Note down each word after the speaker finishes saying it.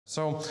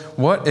So,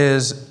 what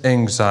is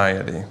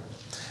anxiety?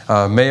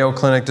 Mayo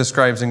Clinic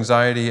describes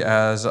anxiety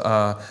as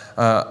a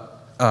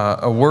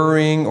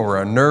worrying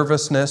or a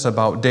nervousness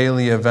about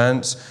daily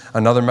events.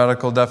 Another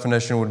medical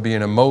definition would be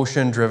an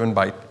emotion driven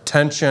by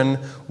tension,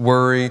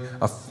 worry,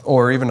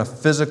 or even a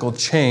physical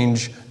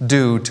change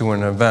due to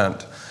an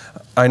event.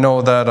 I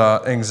know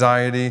that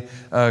anxiety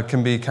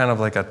can be kind of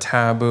like a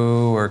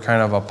taboo or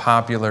kind of a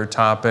popular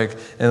topic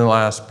in the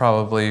last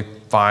probably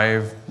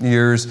 5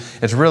 years.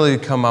 It's really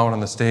come out on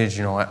the stage,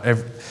 you know,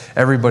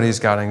 everybody's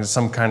got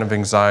some kind of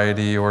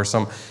anxiety or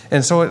some,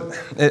 and so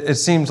it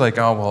seems like,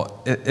 oh,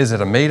 well, is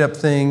it a made-up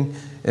thing?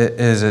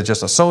 Is it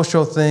just a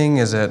social thing?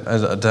 Is it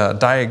a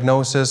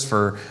diagnosis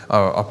for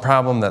a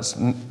problem that's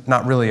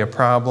not really a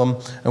problem?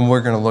 And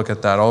we're going to look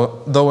at that.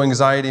 Although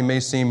anxiety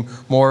may seem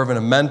more of a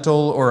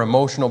mental or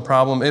emotional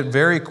problem, it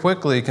very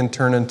quickly can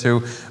turn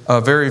into a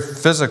very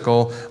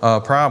physical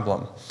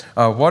problem.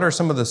 What are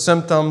some of the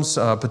symptoms,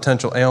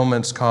 potential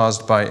ailments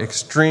caused by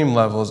extreme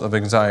levels of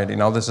anxiety?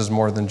 Now, this is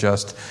more than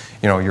just,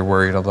 you know, you're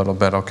worried a little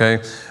bit,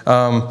 okay?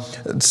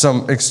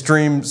 Some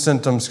extreme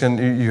symptoms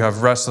you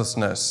have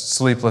restlessness,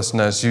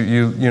 sleeplessness.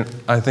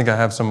 I think I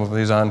have some of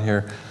these on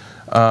here.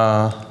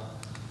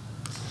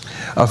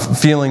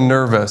 Feeling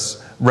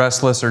nervous,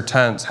 restless or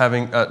tense,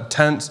 having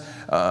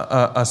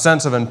a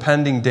sense of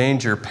impending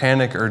danger,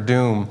 panic or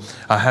doom,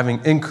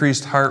 having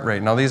increased heart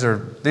rate. Now these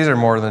are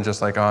more than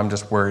just like, oh, I'm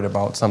just worried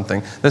about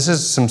something. This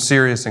is some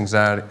serious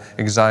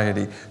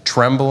anxiety.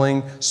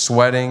 Trembling,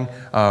 sweating,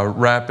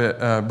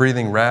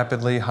 breathing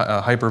rapidly,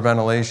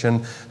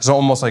 hyperventilation. It's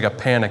almost like a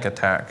panic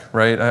attack,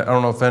 right? I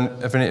don't know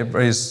if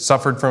anybody's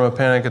suffered from a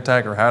panic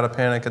attack or had a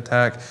panic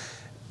attack.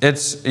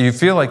 You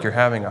feel like you're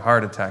having a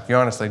heart attack. You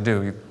honestly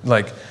do.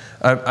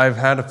 I've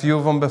had a few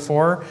of them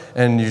before,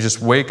 and you just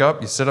wake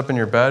up, you sit up in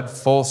your bed,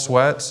 full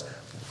sweats,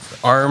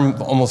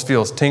 arm almost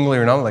feels tingly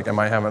or numb, like, am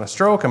I having a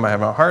stroke? Am I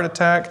having a heart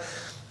attack?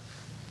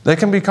 They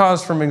can be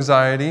caused from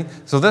anxiety.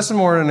 So this is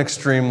more at an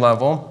extreme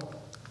level.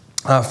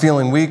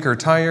 Feeling weak or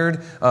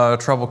tired,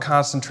 trouble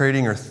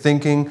concentrating or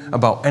thinking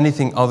about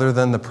anything other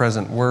than the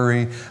present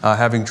worry,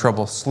 having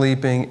trouble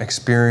sleeping,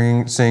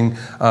 experiencing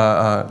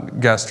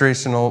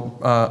gastrational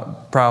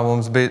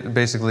problems,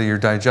 basically your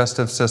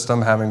digestive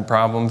system, having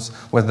problems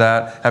with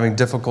that, having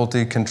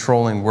difficulty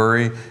controlling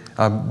worry,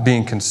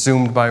 being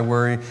consumed by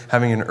worry,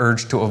 having an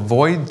urge to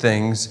avoid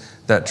things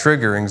that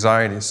trigger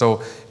anxiety.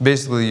 So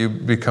basically you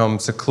become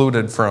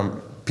secluded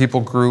from people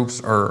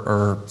groups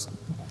or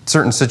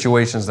certain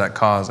situations that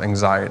cause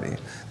anxiety,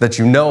 that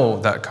you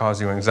know that cause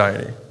you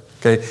anxiety,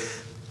 okay?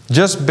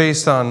 Just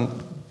based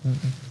on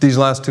these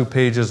last 2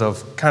 pages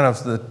of kind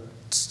of the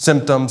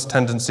symptoms,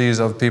 tendencies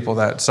of people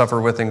that suffer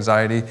with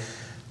anxiety,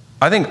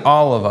 I think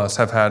all of us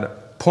have had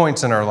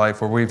points in our life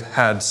where we've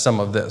had some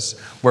of this,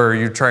 where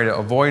you try to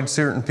avoid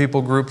certain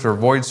people groups or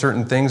avoid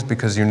certain things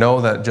because you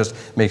know that just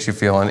makes you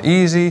feel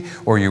uneasy,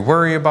 or you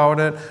worry about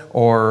it,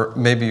 or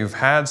maybe you've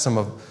had some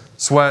of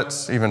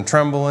sweats, even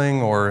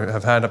trembling, or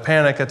have had a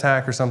panic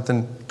attack or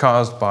something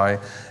caused by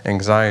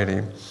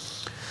anxiety.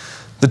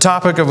 The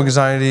topic of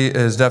anxiety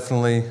is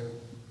definitely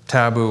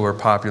taboo or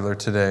popular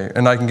today.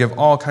 And I can give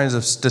all kinds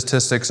of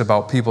statistics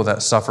about people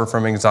that suffer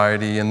from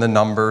anxiety and the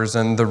numbers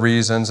and the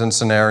reasons and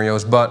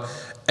scenarios. But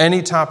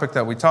any topic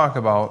that we talk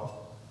about,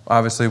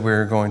 obviously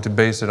we're going to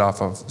base it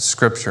off of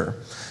Scripture.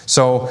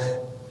 So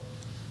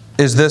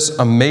is this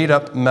a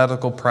made-up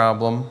medical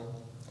problem,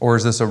 or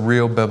is this a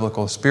real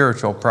biblical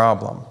spiritual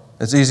problem?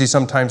 It's easy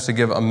sometimes to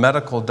give a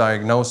medical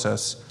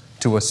diagnosis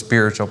to a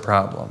spiritual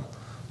problem.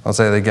 I'll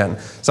say it again.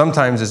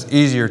 Sometimes it's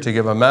easier to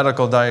give a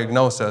medical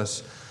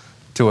diagnosis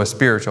to a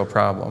spiritual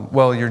problem.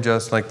 Well, you're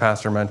just, like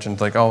Pastor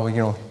mentioned, like, oh, you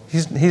know,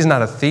 he's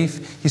not a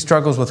thief. He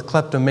struggles with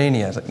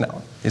kleptomania. It's like,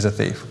 no, he's a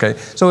thief, okay?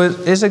 So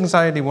is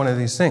anxiety one of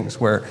these things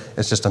where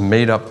it's just a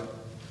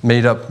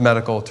made-up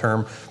medical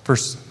term for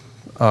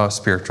a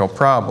spiritual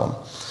problem?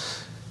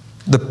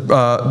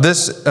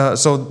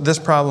 So this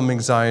problem,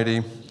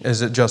 anxiety,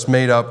 is it just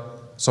made up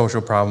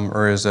social problem,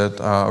 or is it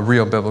a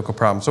real biblical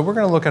problem? So we're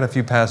going to look at a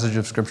few passages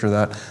of Scripture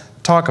that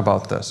talk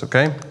about this,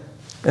 okay?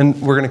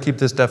 And we're going to keep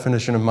this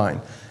definition in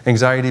mind.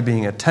 Anxiety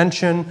being a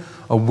tension,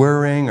 a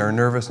worrying or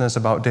nervousness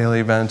about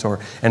daily events, or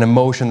an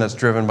emotion that's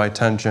driven by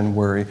tension,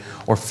 worry,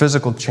 or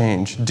physical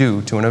change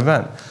due to an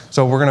event.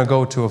 So we're going to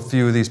go to a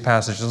few of these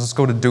passages. Let's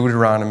go to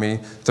Deuteronomy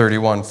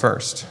 31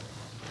 first.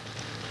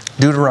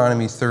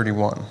 Deuteronomy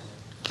 31.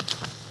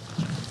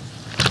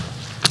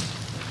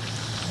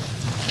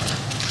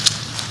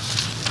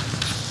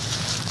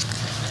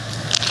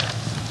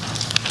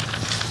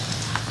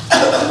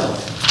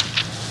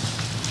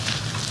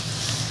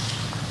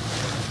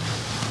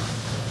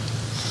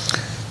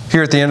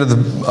 Here at the end of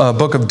the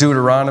book of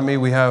Deuteronomy,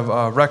 we have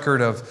a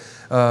record of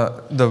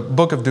the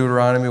book of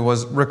Deuteronomy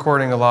was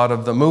recording a lot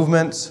of the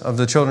movements of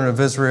the children of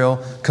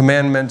Israel,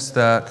 commandments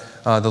that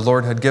the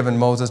Lord had given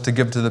Moses to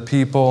give to the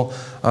people,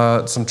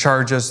 some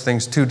charges,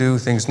 things to do,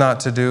 things not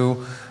to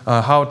do,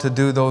 how to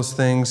do those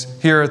things.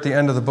 Here at the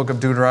end of the book of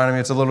Deuteronomy,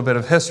 it's a little bit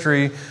of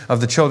history of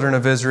the children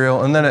of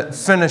Israel, and then it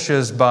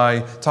finishes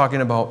by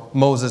talking about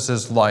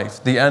Moses'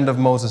 life, the end of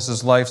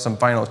Moses' life, some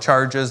final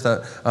charges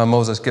that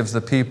Moses gives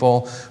the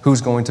people,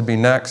 who's going to be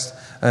next,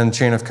 and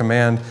chain of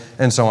command,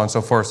 and so on and so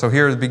forth. So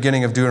here at the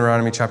beginning of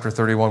Deuteronomy chapter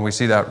 31, we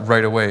see that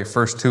right away,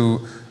 first two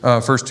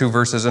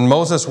verses. And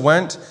Moses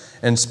went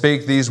and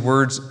spake these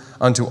words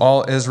unto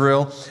all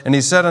Israel, and he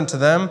said unto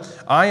them,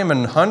 I am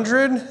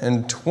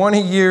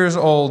 120 years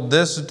old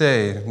this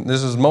day.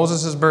 This is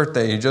Moses'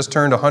 birthday. He just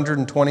turned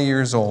 120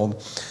 years old.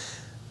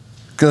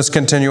 Let's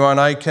continue on.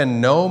 I can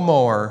no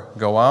more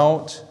go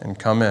out and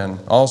come in.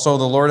 Also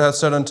the Lord hath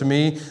said unto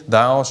me,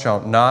 thou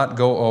shalt not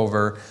go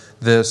over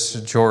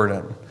this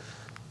Jordan.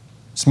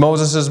 It's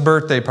Moses'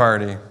 birthday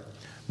party,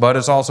 but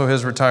it's also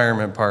his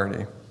retirement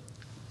party.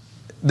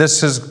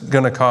 This is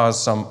going to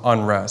cause some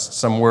unrest,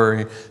 some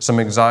worry, some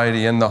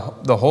anxiety in the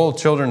whole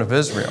children of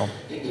Israel.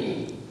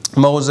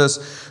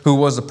 Moses, who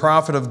was the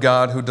prophet of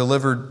God, who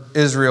delivered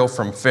Israel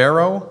from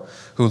Pharaoh,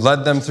 who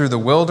led them through the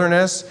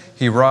wilderness.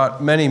 He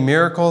wrought many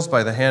miracles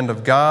by the hand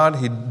of God.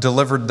 He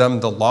delivered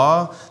them the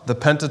law, the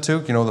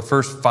Pentateuch, the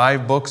first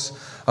 5 books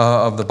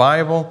of the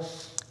Bible.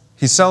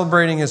 He's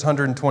celebrating his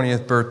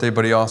 120th birthday,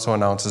 but he also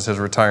announces his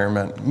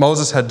retirement.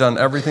 Moses had done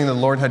everything the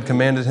Lord had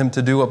commanded him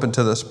to do up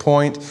until this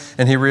point,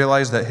 and he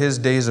realized that his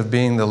days of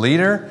being the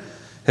leader,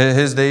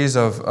 his days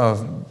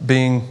of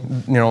being,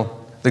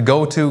 the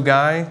go-to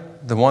guy,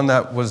 the one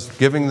that was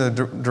giving the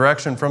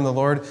direction from the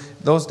Lord,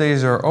 those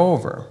days are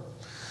over.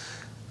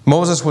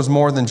 Moses was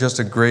more than just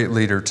a great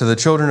leader. To the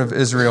children of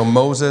Israel,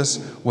 Moses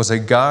was a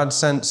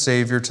God-sent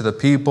Savior to the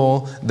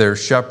people, their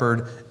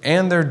shepherd,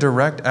 and their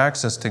direct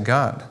access to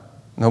God.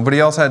 Nobody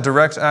else had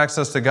direct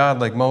access to God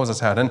like Moses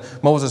had. And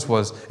Moses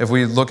was, if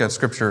we look at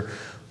Scripture,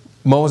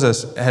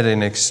 Moses had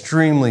an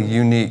extremely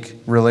unique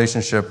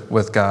relationship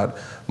with God.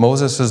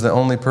 Moses is the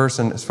only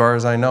person, as far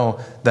as I know,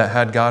 that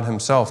had God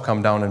himself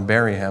come down and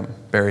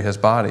bury his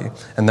body.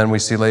 And then we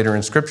see later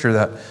in Scripture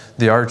that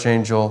the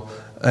archangel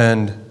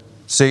and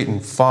Satan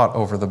fought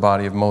over the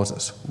body of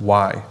Moses.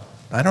 Why?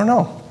 I don't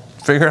know.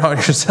 Figure it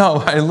out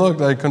yourself. I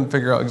couldn't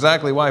figure out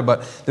exactly why,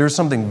 but there's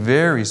something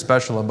very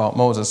special about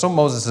Moses. So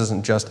Moses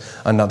isn't just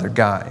another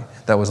guy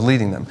that was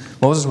leading them.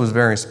 Moses was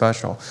very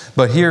special.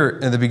 But here,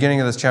 in the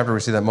beginning of this chapter,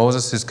 we see that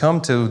Moses has come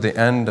to the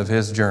end of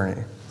his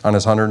journey on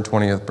his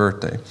 120th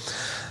birthday.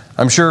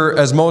 I'm sure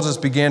as Moses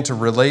began to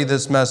relay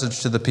this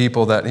message to the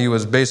people that he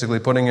was basically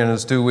putting in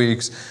his 2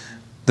 weeks,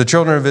 the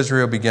children of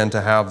Israel began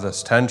to have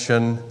this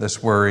tension,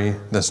 this worry,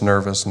 this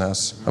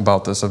nervousness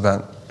about this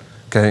event.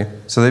 Okay,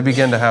 so they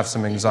begin to have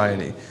some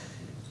anxiety.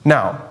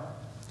 Now,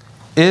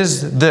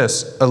 is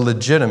this a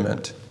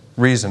legitimate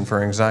reason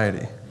for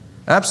anxiety?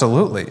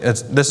 Absolutely.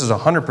 This is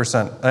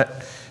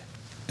 100%.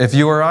 If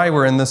you or I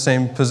were in the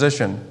same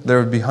position, there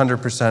would be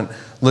 100%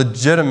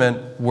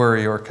 legitimate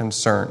worry or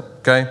concern.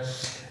 Okay?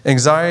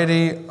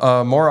 Anxiety,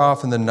 more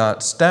often than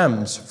not,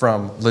 stems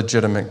from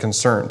legitimate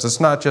concerns.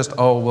 It's not just,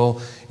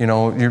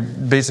 you're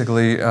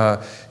basically,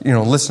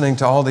 listening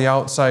to all the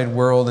outside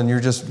world and you're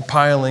just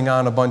piling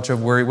on a bunch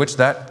of worry, which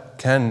that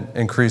can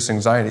increase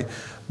anxiety.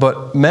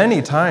 But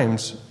many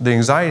times, the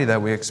anxiety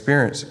that we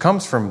experience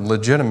comes from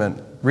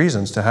legitimate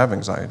reasons to have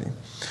anxiety.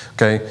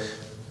 Okay?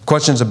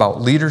 Questions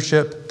about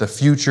leadership, the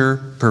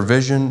future,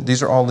 provision,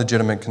 these are all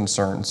legitimate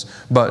concerns.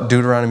 But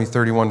Deuteronomy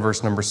 31,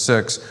 verse number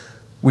 6,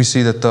 we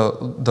see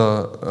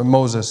that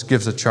Moses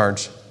gives a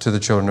charge to the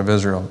children of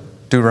Israel.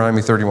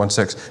 Deuteronomy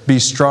 31:6. Be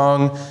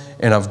strong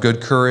and of good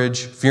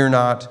courage, fear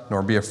not,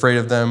 nor be afraid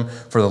of them,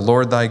 for the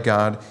Lord thy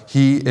God,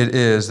 he it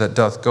is that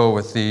doth go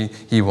with thee.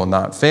 He will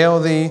not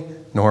fail thee,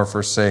 nor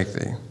forsake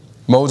thee.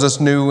 Moses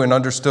knew and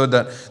understood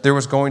that there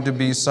was going to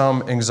be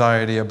some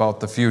anxiety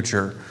about the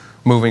future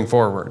moving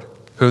forward.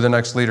 Who the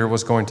next leader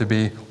was going to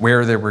be,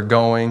 where they were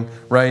going,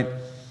 right?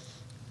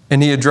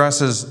 And he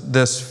addresses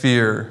this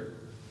fear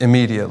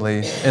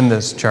immediately in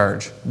this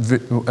charge.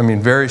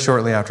 Very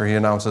shortly after he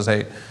announces,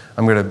 hey,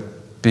 I'm going to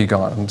be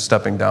gone, I'm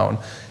stepping down.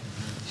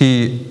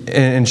 He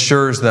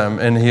ensures them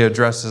and he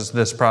addresses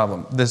this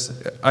problem.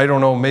 I don't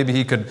know, maybe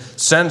he could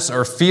sense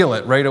or feel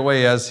it right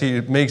away as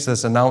he makes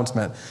this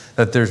announcement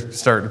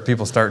that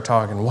people start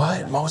talking,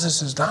 what?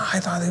 Moses is dying? I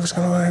thought he was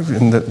going to,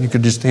 and you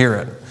could just hear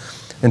it.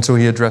 And so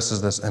he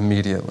addresses this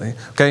immediately.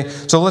 Okay,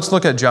 so let's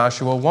look at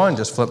Joshua 1.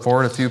 Just flip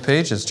forward a few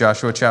pages.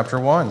 Joshua chapter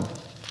 1.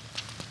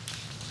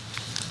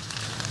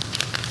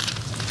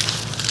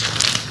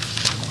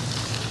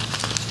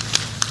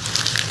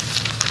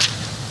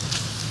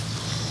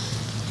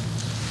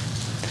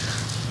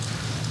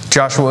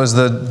 Joshua is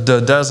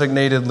the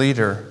designated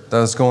leader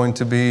that is going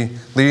to be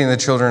leading the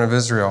children of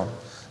Israel.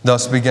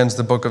 Thus begins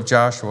the book of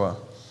Joshua.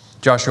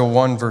 Joshua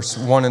 1, verse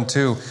 1 and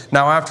 2.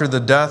 Now after the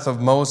death of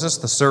Moses,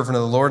 the servant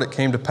of the Lord, it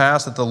came to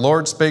pass that the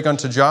Lord spake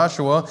unto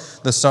Joshua,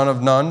 the son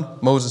of Nun,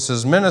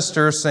 Moses'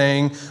 minister,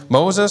 saying,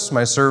 Moses,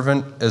 my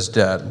servant, is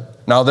dead.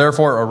 Now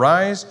therefore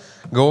arise,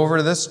 go over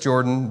to this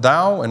Jordan,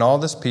 thou and all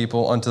this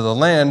people, unto the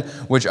land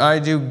which I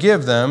do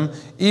give them,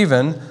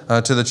 even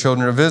to the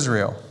children of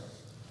Israel.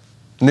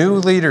 New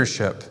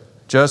leadership.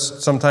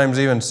 Just sometimes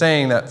even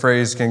saying that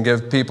phrase can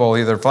give people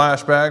either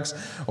flashbacks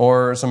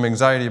or some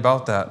anxiety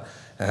about that.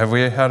 Have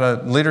we had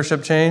a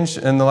leadership change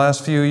in the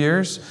last few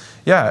years?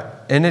 Yeah,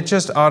 and it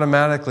just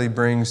automatically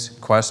brings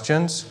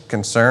questions,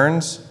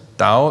 concerns,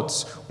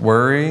 doubts,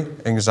 worry,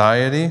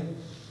 anxiety.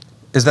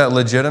 Is that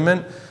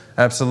legitimate?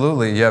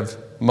 Absolutely. You have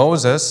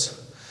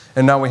Moses,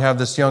 and now we have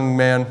this young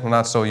man, well,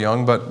 not so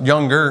young, but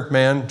younger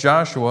man,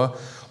 Joshua.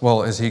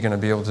 Well, is he going to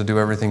be able to do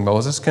everything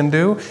Moses can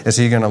do? Is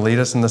he going to lead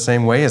us in the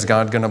same way? Is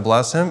God going to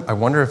bless him? I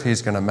wonder if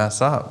he's going to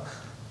mess up.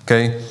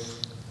 Okay,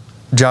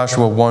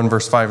 Joshua 1,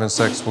 verse 5 and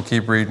 6, we'll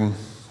keep reading.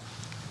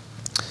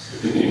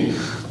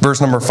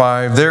 Verse number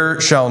 5, there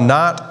shall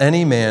not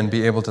any man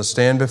be able to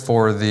stand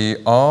before thee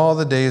all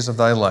the days of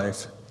thy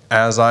life.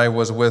 As I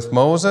was with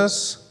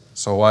Moses,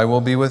 so I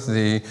will be with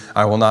thee.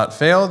 I will not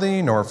fail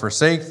thee, nor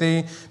forsake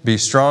thee. Be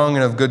strong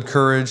and of good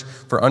courage,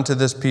 for unto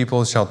this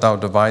people shalt thou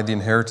divide the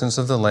inheritance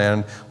of the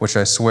land, which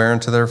I swear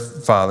unto their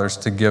fathers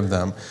to give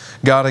them.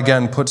 God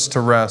again puts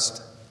to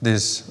rest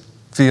these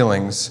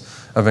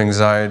feelings of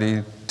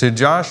anxiety to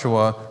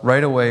Joshua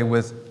right away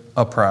with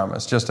a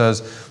promise. Just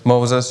as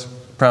Moses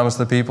promised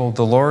the people,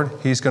 the Lord,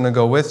 He's going to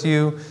go with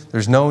you.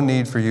 There's no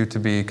need for you to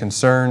be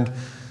concerned.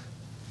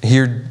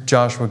 Here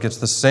Joshua gets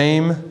the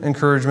same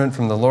encouragement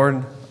from the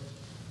Lord.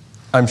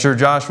 I'm sure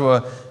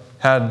Joshua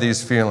had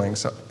these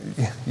feelings.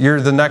 You're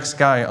the next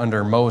guy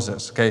under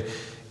Moses, okay?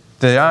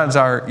 The odds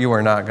are you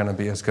are not going to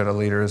be as good a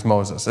leader as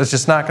Moses. It's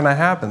just not going to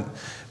happen.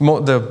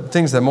 The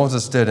things that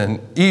Moses did in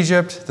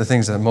Egypt, the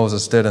things that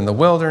Moses did in the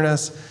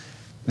wilderness,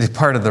 the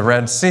part of the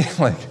Red Sea,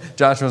 like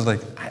Joshua's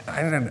like,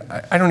 I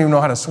don't even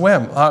know how to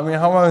swim. I mean,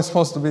 how am I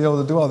supposed to be able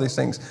to do all these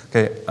things?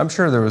 Okay, I'm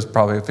sure there was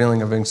probably a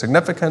feeling of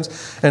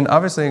insignificance and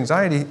obviously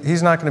anxiety.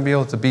 He's not going to be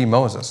able to be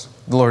Moses.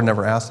 The Lord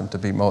never asked him to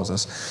be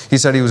Moses. He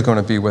said he was going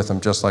to be with him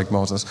just like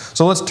Moses.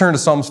 So let's turn to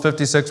Psalms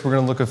 56. We're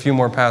going to look at a few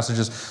more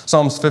passages.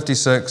 Psalms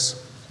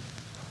 56.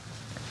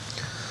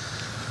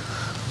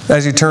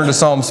 As you turn to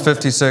Psalms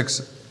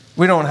 56,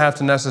 we don't have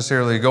to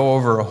necessarily go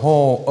over a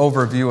whole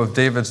overview of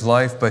David's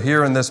life, but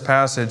here in this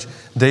passage,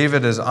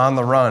 David is on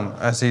the run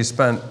as he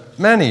spent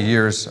many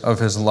years of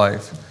his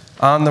life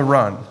on the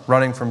run,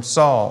 running from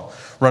Saul,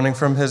 running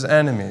from his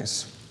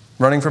enemies,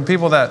 running from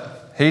people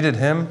that hated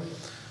him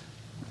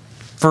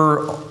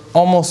for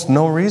almost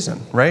no reason,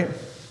 right?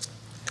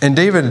 And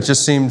David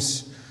just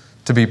seems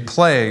to be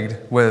plagued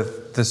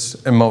with this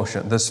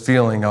emotion, this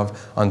feeling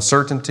of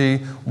uncertainty,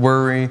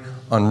 worry,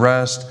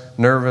 unrest,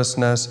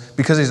 nervousness,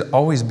 because he's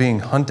always being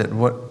hunted.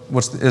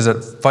 Is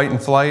it fight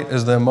and flight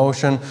is the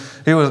emotion?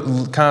 He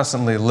was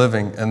constantly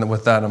living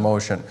with that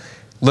emotion,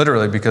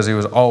 literally because he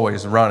was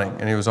always running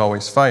and he was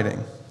always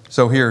fighting.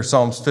 So here,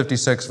 Psalms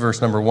 56,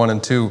 verse number 1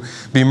 and 2,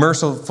 Be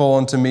merciful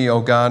unto me, O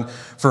God,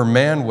 for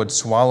man would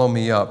swallow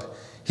me up.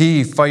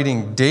 He,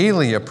 fighting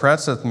daily,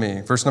 oppresseth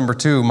me. Verse number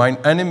 2, Mine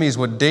enemies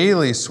would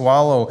daily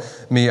swallow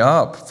me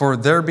up, for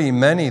there be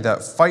many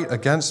that fight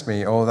against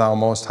me, O thou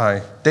Most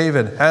High.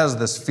 David has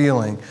this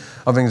feeling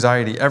of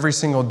anxiety. Every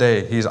single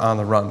day he's on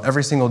the run.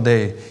 Every single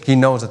day he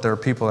knows that there are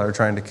people that are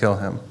trying to kill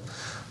him.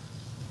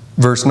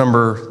 Verse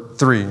number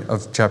 3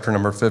 of chapter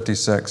number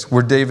 56.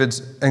 Were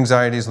David's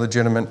anxieties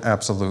legitimate?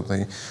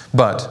 Absolutely.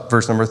 But,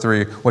 verse number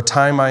 3, What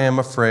time I am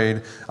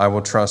afraid, I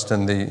will trust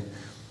in thee.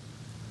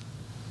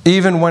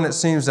 Even when it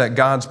seems that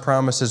God's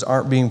promises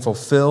aren't being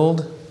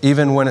fulfilled,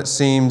 even when it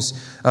seems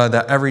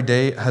that every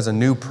day has a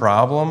new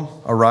problem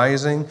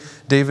arising,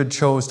 David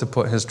chose to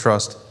put his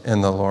trust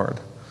in the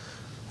Lord.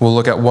 We'll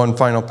look at one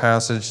final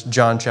passage,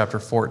 John chapter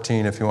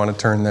 14, if you want to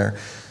turn there.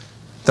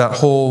 That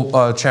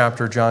whole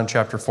chapter, John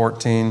chapter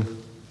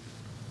 14,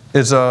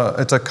 it's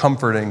a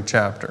comforting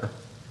chapter.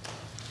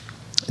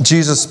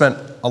 Jesus spent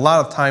a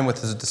lot of time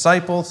with his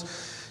disciples,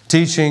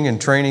 teaching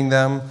and training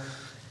them.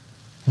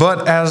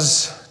 But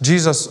as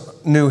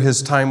Jesus knew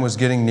his time was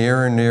getting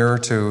nearer and nearer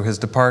to his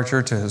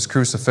departure, to his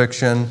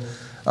crucifixion,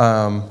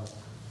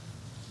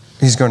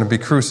 he's going to be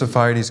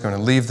crucified, he's going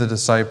to leave the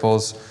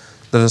disciples.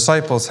 The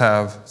disciples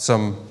have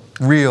some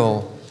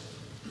real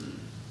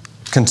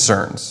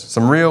concerns,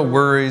 some real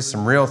worries,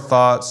 some real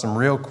thoughts, some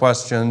real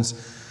questions.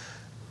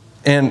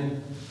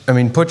 And,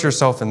 put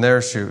yourself in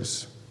their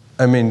shoes.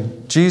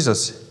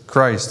 Jesus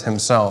Christ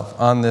himself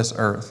on this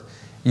earth,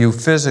 you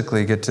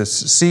physically get to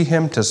see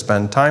him, to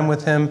spend time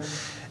with him.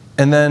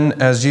 And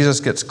then as Jesus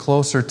gets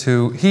closer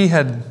to, he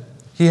had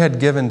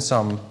given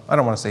some, I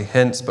don't want to say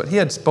hints, but he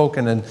had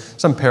spoken in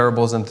some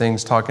parables and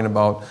things talking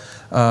about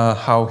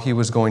how he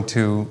was going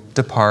to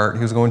depart,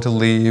 he was going to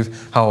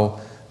leave,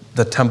 how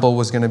the temple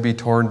was going to be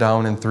torn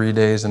down in 3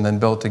 days and then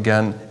built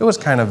again. It was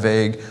kind of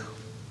vague.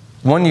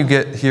 When you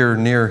get here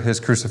near his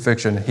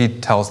crucifixion, he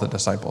tells the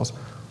disciples,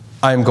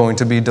 I'm going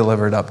to be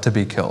delivered up to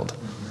be killed.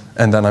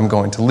 and then I'm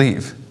going to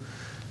leave.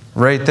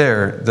 Right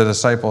there, the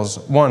disciples,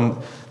 one,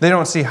 they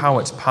don't see how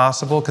it's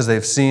possible because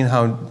they've seen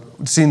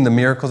the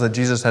miracles that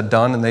Jesus had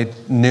done, and they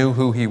knew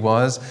who he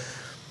was.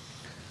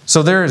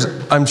 So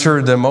I'm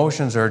sure the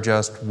emotions are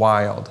just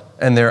wild.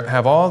 And they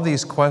have all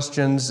these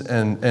questions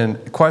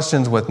and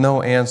questions with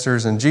no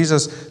answers. And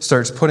Jesus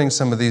starts putting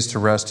some of these to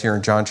rest here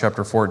in John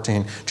chapter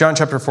 14. John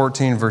chapter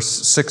 14, verse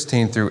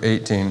 16 through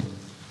 18.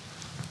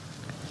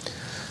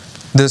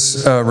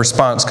 This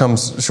response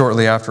comes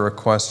shortly after a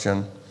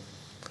question.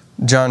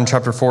 John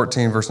chapter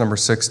 14, verse number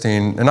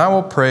 16. And I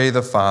will pray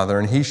the Father,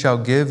 and he shall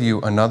give you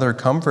another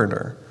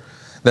comforter,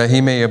 that he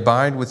may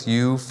abide with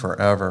you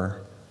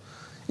forever.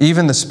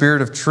 Even the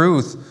Spirit of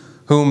truth,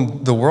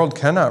 whom the world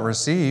cannot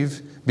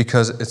receive,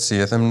 because it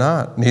seeth him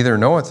not, neither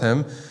knoweth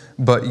him,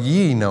 but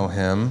ye know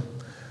him,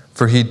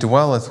 for he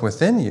dwelleth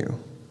within you,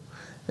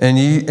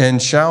 and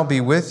shall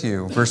be with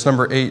you. Verse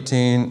number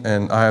 18,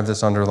 and I have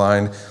this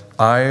underlined,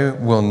 I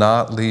will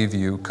not leave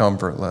you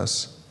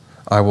comfortless.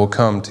 I will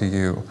come to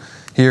you.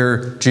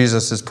 Here,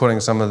 Jesus is putting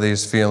some of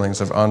these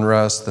feelings of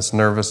unrest, this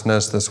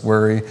nervousness, this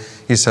worry.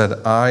 He said,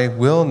 I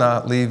will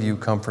not leave you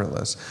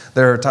comfortless.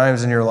 There are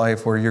times in your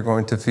life where you're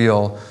going to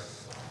feel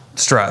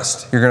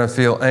stressed. You're going to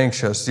feel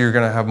anxious. You're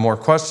going to have more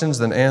questions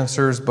than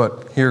answers.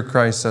 But here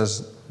Christ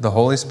says, the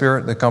Holy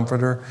Spirit, the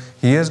Comforter,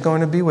 he is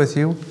going to be with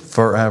you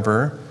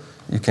forever.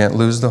 You can't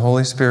lose the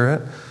Holy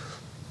Spirit.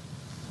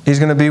 He's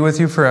going to be with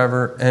you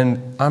forever,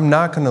 and I'm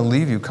not going to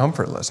leave you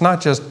comfortless. Not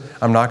just,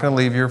 I'm not going to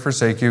leave you or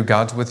forsake you.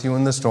 God's with you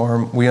in the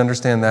storm. We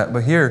understand that.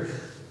 But here,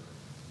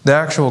 the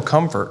actual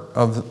comfort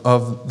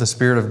of the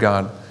Spirit of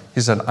God,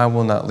 he said, I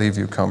will not leave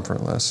you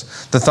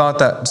comfortless. The thought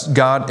that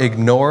God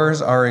ignores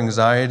our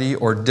anxiety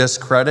or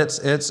discredits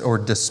it or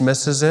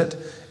dismisses it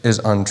is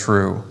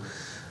untrue.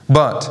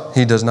 But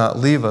he does not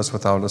leave us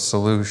without a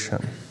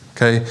solution.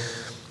 Okay?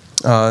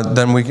 I'm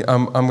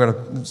going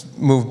to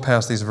move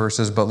past these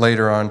verses, but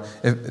later on,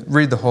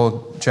 read the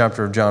whole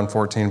chapter of John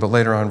 14, but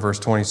later on, verse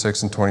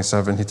 26 and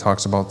 27, he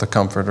talks about the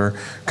Comforter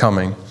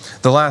coming.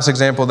 The last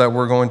example that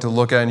we're going to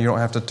look at, and you don't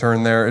have to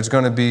turn there, is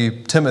going to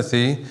be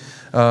Timothy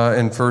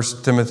in 1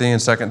 Timothy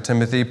and 2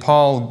 Timothy.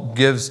 Paul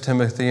gives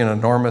Timothy an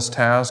enormous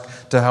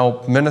task to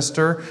help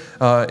minister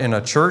in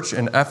a church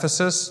in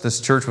Ephesus.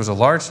 This church was a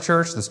large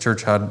church. This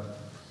church had,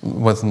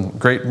 with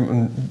great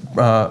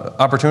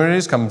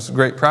opportunities comes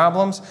great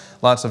problems,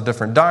 lots of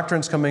different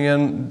doctrines coming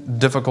in,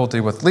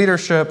 difficulty with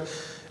leadership.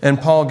 And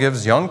Paul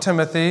gives young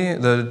Timothy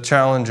the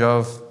challenge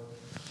of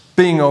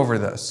being over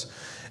this.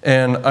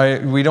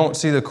 And we don't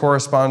see the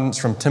correspondence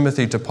from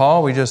Timothy to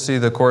Paul. We just see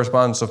the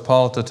correspondence of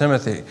Paul to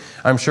Timothy.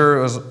 I'm sure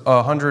it was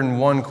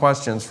 101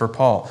 questions for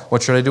Paul.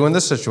 What should I do in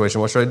this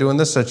situation? What should I do in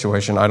this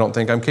situation? I don't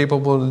think I'm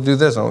capable to do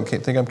this. I don't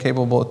think I'm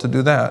capable to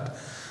do that.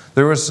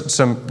 There was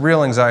some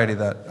real anxiety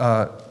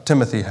that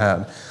Timothy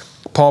had.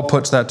 Paul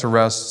puts that to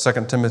rest,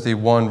 2 Timothy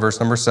 1, verse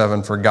number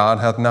 7, for God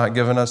hath not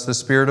given us the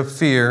spirit of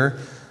fear,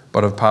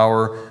 but of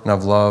power and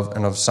of love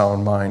and of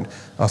sound mind.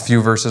 A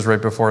few verses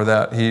right before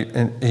that, he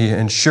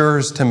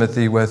ensures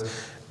Timothy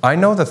with, I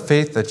know the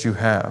faith that you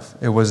have.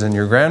 It was in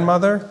your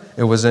grandmother,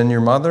 it was in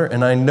your mother,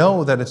 and I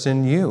know that it's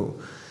in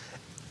you.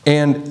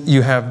 And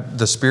you have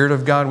the Spirit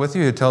of God with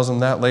you. He tells him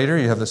that later.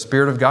 You have the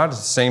Spirit of God. It's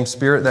the same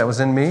Spirit that was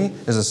in me,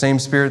 is the same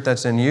Spirit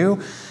that's in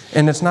you.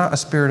 And it's not a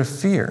spirit of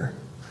fear.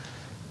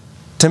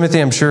 Timothy,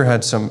 I'm sure,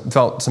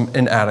 felt some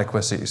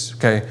inadequacies.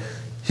 Okay,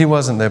 he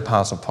wasn't the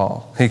Apostle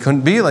Paul. He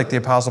couldn't be like the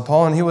Apostle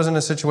Paul, and he was in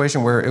a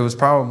situation where it was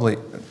probably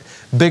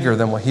bigger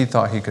than what he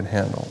thought he could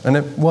handle. And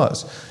it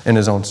was in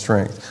his own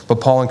strength.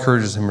 But Paul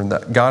encourages him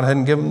that God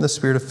hadn't given him the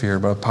spirit of fear,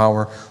 but of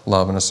power,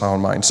 love, and a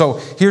sound mind. So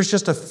here's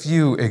just a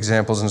few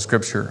examples in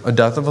Scripture. A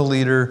death of a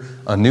leader,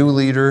 a new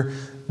leader,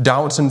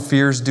 doubts and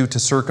fears due to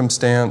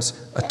circumstance,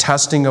 a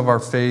testing of our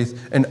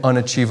faith, and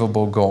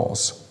unachievable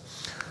goals.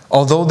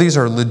 Although these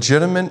are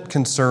legitimate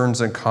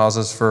concerns and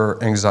causes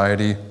for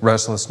anxiety,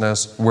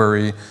 restlessness,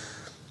 worry,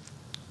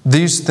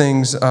 these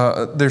things,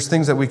 there's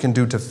things that we can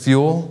do to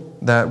fuel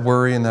that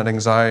worry and that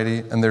anxiety,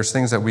 and there's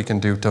things that we can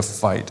do to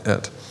fight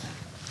it.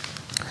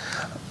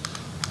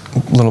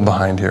 A little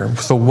behind here.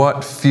 So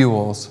what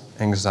fuels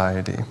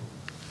anxiety?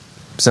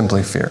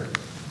 Simply fear.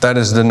 That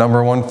is the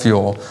number one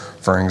fuel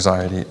for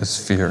anxiety, is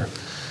fear.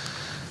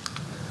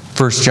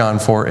 1 John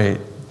 4:8.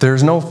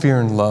 There's no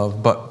fear in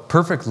love, but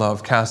perfect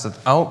love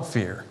casteth out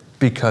fear,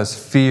 because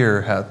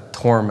fear hath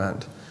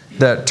torment.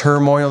 That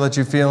turmoil that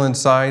you feel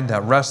inside,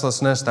 that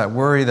restlessness, that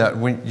worry, that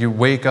when you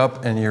wake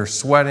up and you're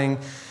sweating,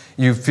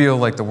 you feel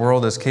like the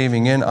world is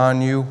caving in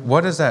on you.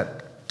 What does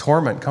that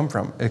torment come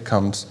from? It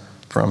comes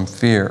from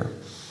fear.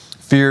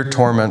 Fear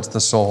torments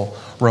the soul.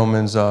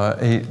 Romans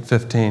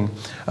 8:15.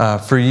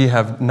 For ye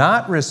have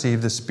not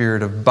received the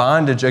spirit of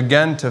bondage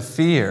again to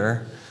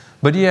fear,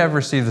 but ye have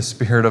received the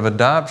spirit of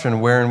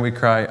adoption, wherein we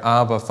cry,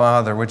 Abba,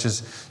 Father, which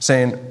is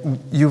saying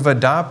you've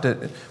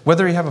adopted.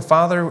 Whether you have a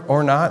father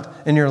or not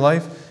in your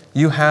life,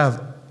 you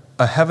have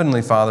a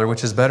heavenly Father,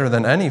 which is better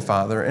than any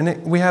father.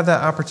 And we have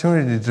that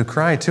opportunity to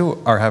cry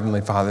to our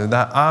heavenly Father.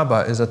 That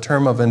Abba is a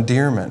term of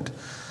endearment.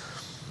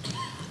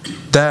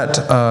 That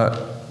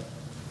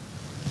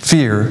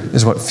Fear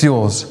is what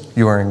fuels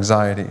your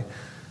anxiety.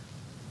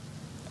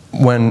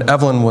 When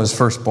Evelyn was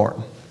first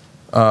born,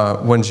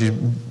 when she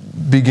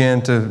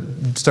began to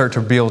start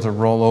to be able to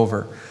roll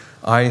over,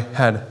 I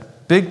had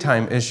big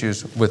time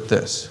issues with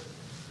this.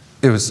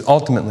 It was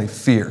ultimately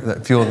fear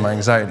that fueled my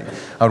anxiety.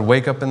 I would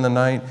wake up in the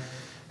night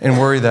and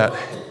worry that,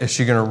 is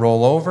she going to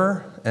roll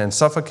over and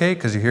suffocate?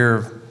 Because you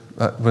hear,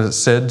 was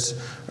it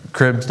SIDS,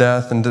 crib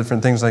death, and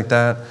different things like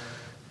that.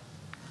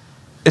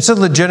 It's a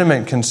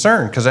legitimate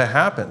concern because it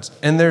happens.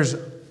 And there's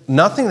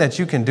nothing that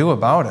you can do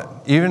about it.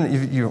 Even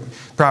if you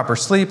proper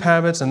sleep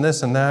habits and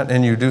this and that,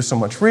 and you do so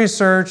much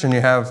research and you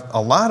have a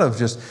lot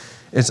of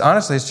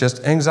it's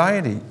just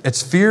anxiety.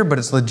 It's fear, but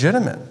it's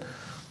legitimate.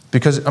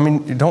 Because,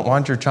 you don't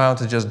want your child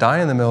to just die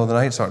in the middle of the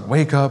night, so I'd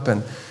wake up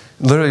and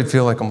literally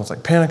feel like almost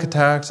like panic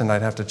attacks, and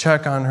I'd have to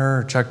check on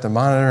her, check the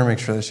monitor, make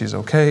sure that she's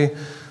okay.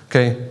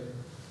 Okay.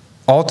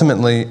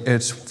 Ultimately,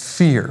 it's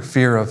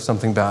fear of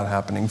something bad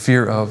happening,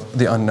 fear of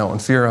the unknown,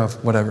 fear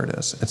of whatever it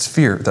is. It's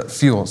fear that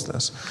fuels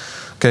this.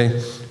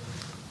 Okay.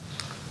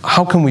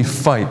 How can we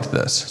fight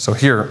this? So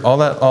here, all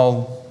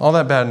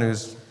that bad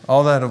news,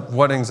 all that of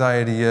what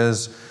anxiety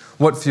is,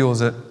 what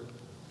fuels it,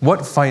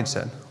 what fights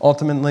it?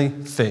 Ultimately,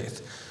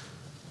 faith.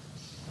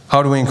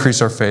 How do we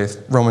increase our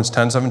faith? Romans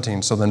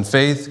 10:17. So then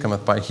faith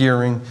cometh by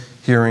hearing,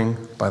 hearing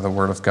by the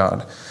word of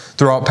God.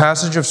 Throughout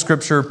passage of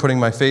Scripture, putting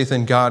my faith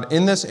in God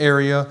in this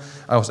area,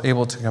 I was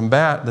able to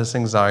combat this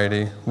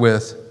anxiety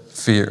with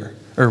faith,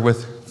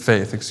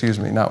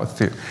 not with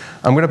fear.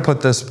 I'm going to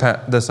put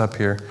this up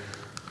here.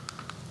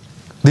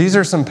 These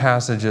are some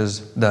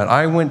passages that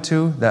I went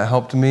to that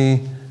helped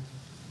me.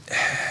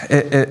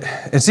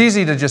 It's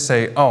easy to just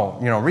say,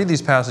 read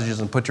these passages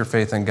and put your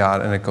faith in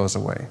God and it goes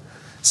away.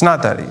 It's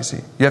not that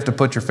easy. You have to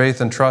put your faith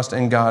and trust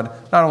in God,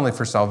 not only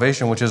for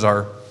salvation, which is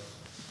our,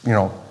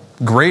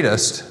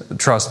 greatest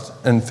trust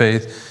and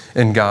faith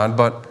in God,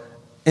 but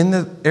in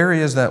the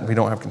areas that we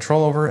don't have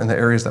control over, in the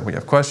areas that we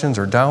have questions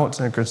or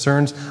doubts and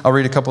concerns. I'll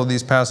read a couple of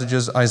these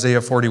passages.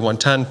 Isaiah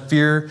 41:10,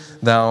 fear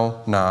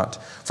thou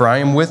not, for I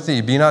am with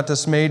thee. Be not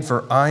dismayed,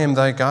 for I am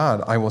thy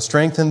God. I will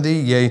strengthen thee,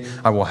 yea,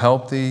 I will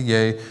help thee,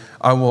 yea,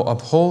 I will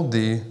uphold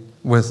thee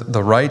with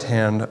the right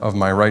hand of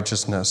my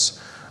righteousness.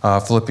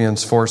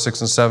 Philippians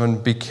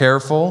 4:6-7, be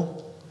careful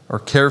or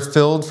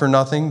care-filled for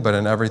nothing, but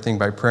in everything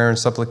by prayer and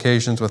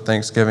supplications with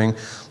thanksgiving.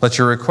 Let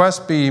your requests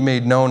be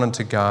made known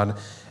unto God,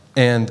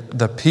 and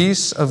the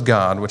peace of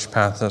God, which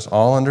passeth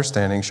all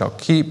understanding, shall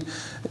keep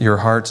your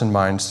hearts and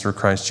minds through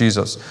Christ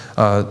Jesus.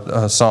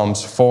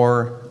 Psalms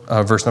 4,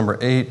 verse number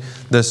 8.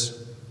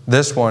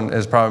 This one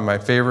is probably my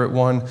favorite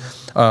one.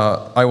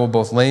 I will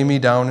both lay me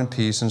down in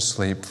peace and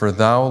sleep, for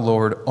thou,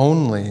 Lord,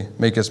 only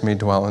makest me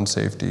dwell in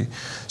safety.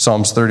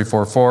 Psalms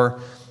 34:4.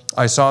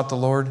 I sought the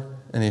Lord,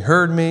 and he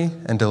heard me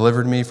and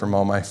delivered me from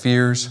all my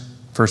fears.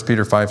 1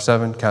 Peter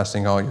 5:7,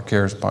 casting all your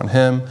cares upon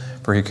him,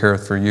 for he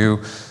careth for you.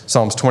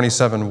 Psalms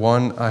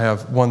 27:1, I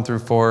have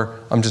 1-4.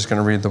 I'm just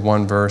going to read the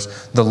one verse.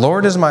 The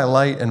Lord is my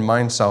light and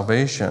mine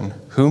salvation.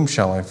 Whom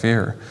shall I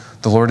fear?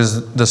 The Lord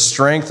is the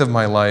strength of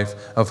my life.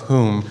 Of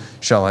whom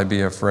shall I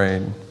be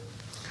afraid?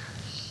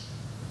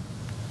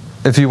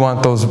 If you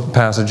want those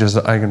passages,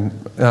 I can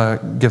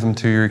give them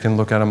to you. You can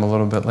look at them a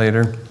little bit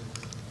later.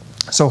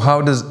 So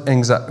how does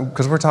anxiety,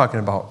 because we're talking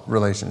about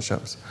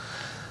relationships,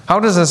 how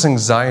does this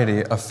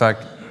anxiety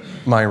affect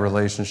my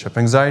relationship?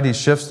 Anxiety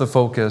shifts the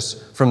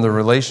focus from the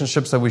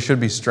relationships that we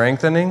should be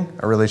strengthening,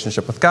 our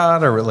relationship with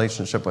God, our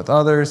relationship with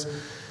others,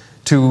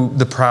 to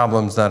the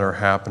problems that are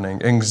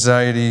happening.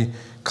 Anxiety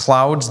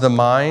clouds the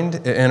mind.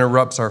 It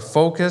interrupts our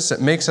focus.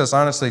 It makes us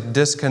honestly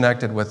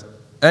disconnected with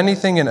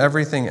anything and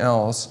everything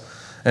else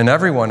and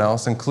everyone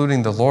else,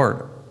 including the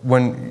Lord.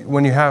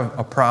 When you have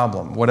a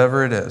problem,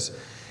 whatever it is,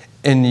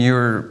 and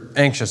you're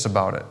anxious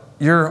about it,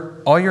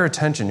 all your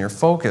attention, your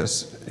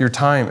focus, your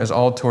time is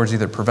all towards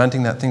either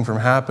preventing that thing from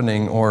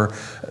happening or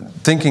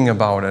thinking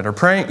about it or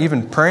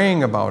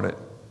praying about it.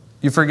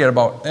 You forget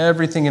about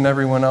everything and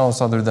everyone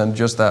else other than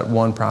just that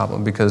one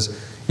problem because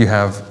you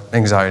have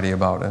anxiety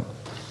about it.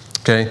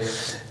 Okay?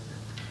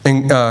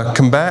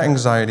 Combat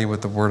anxiety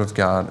with the Word of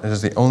God. It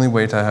is the only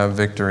way to have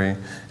victory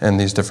in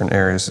these different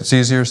areas. It's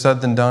easier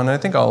said than done. I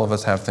think all of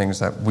us have things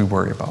that we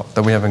worry about,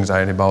 that we have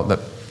anxiety about, that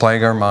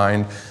plague our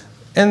mind,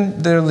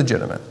 and they're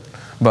legitimate.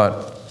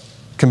 But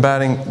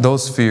combating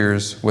those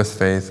fears with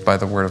faith by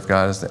the Word of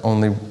God is the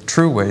only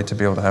true way to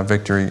be able to have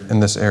victory in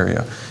this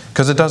area.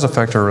 Because it does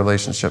affect our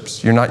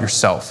relationships. You're not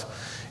yourself.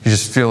 You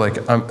just feel like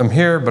I'm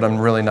here, but I'm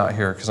really not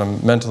here because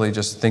I'm mentally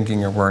just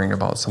thinking or worrying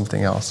about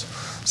something else.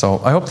 So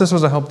I hope this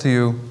was a help to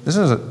you. This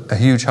is a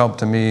huge help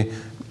to me.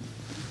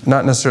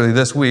 Not necessarily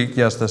this week,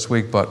 yes, this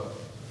week, but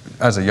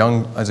as a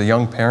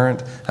young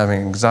parent,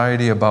 having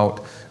anxiety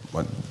about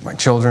my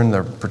children,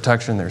 their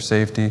protection, their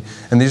safety.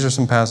 And these are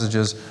some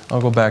passages. I'll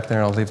go back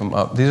there and I'll leave them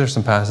up. These are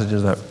some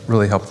passages that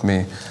really helped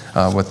me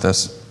with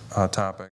this topic.